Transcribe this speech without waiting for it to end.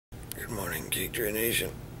Good morning, CAKEDRAIN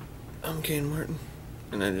Nation. I'm Kane Martin,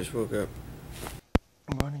 and I just woke up.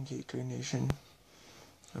 Good morning, CAKEDRAIN Nation.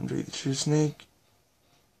 I'm Drake the True Snake,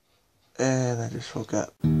 and I just woke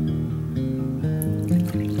up. Morning.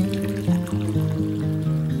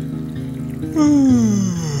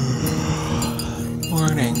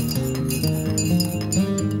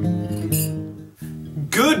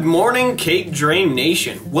 Good morning, CAKEDRAIN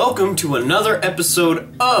Nation. Welcome to another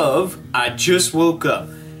episode of I Just Woke Up.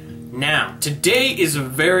 Now, today is a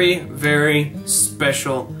very, very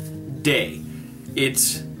special day.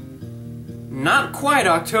 It's not quite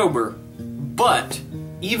October, but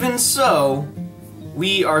even so,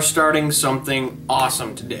 we are starting something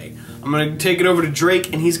awesome today. I'm going to take it over to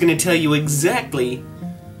Drake, and he's going to tell you exactly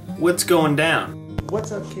what's going down.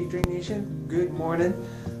 What's up, CAKEDRAIN Nation? Good morning.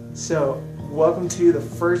 So, welcome to the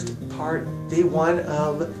first part, day one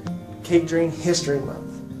of CAKEDRAIN History Month.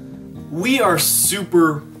 We are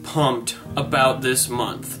super pumped about this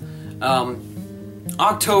month.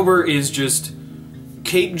 October is just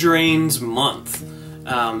CAKEDRAIN's month,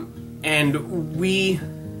 and we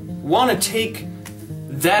want to take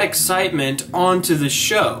that excitement onto the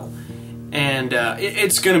show, and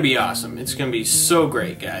it's going to be awesome. It's going to be so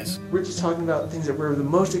great, guys. We're just talking about things that we're the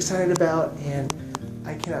most excited about, and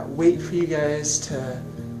I cannot wait for you guys to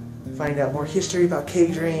find out more history about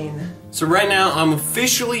CAKEDRAIN. So right now, I'm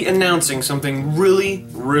officially announcing something really,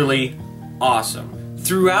 really awesome.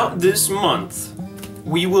 Throughout this month,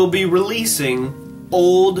 we will be releasing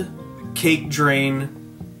old CAKEDRAIN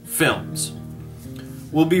films.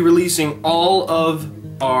 We'll be releasing all of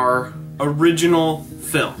our original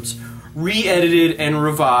films, re-edited and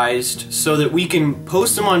revised so that we can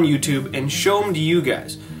post them on YouTube and show them to you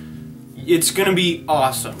guys. It's gonna be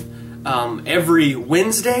awesome. Every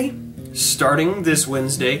Wednesday, starting this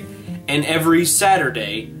Wednesday, and every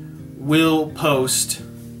Saturday, we'll post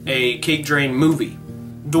a CAKEDRAIN movie.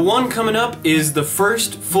 The one coming up is the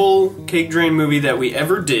first full CAKEDRAIN movie that we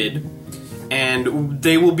ever did, and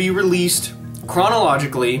they will be released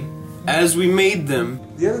chronologically as we made them.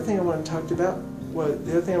 The other thing I want to talk about,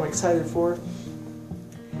 the other thing I'm excited for,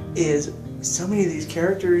 is so many of these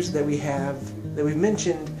characters that we have, that we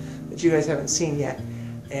mentioned, that you guys haven't seen yet,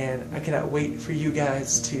 and I cannot wait for you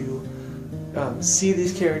guys to see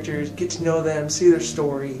these characters, get to know them, see their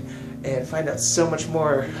story, and find out so much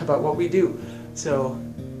more about what we do. So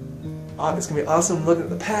it's going to be awesome looking at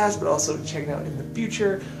the past, but also checking out in the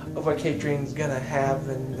future of what CAKEDRAIN's going to have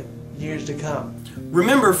in the years to come.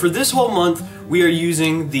 Remember, for this whole month, we are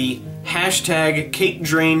using the hashtag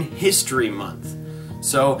CAKEDRAIN History Month.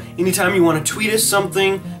 So anytime you want to tweet us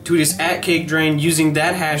something, tweet us at CAKEDRAIN using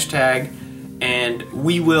that hashtag, and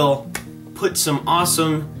we will put some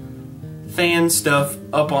awesome fan stuff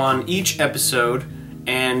up on each episode,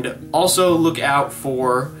 and also look out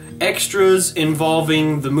for extras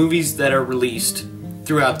involving the movies that are released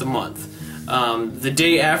throughout the month. The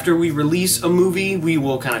day after we release a movie, we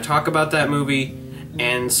will kind of talk about that movie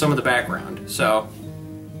and some of the background. So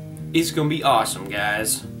it's gonna be awesome,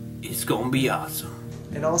 guys. It's gonna be awesome.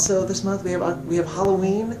 And also this month we have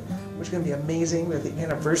Halloween, which is going to be amazing. We have the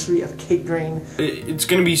anniversary of CAKEDRAIN. It's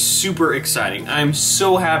going to be super exciting. I'm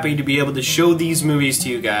so happy to be able to show these movies to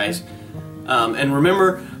you guys. And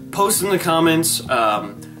remember, post in the comments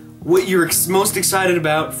what you're most excited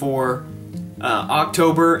about for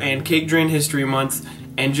October and CAKEDRAIN History Month,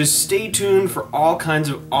 and just stay tuned for all kinds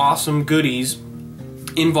of awesome goodies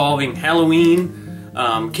involving Halloween,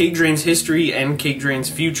 CAKEDRAIN's history, and CAKEDRAIN's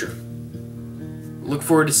future. Look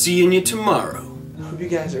forward to seeing you tomorrow. Hope you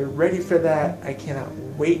guys are ready for that. I cannot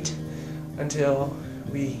wait until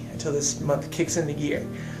this month kicks into gear.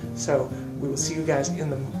 So we will see you guys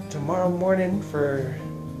tomorrow morning for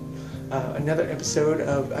another episode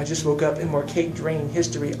of I Just Woke Up and more CAKEDRAIN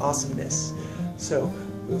history awesomeness. So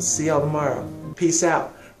we'll see y'all tomorrow. Peace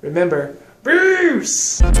out. Remember,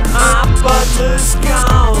 Bruce!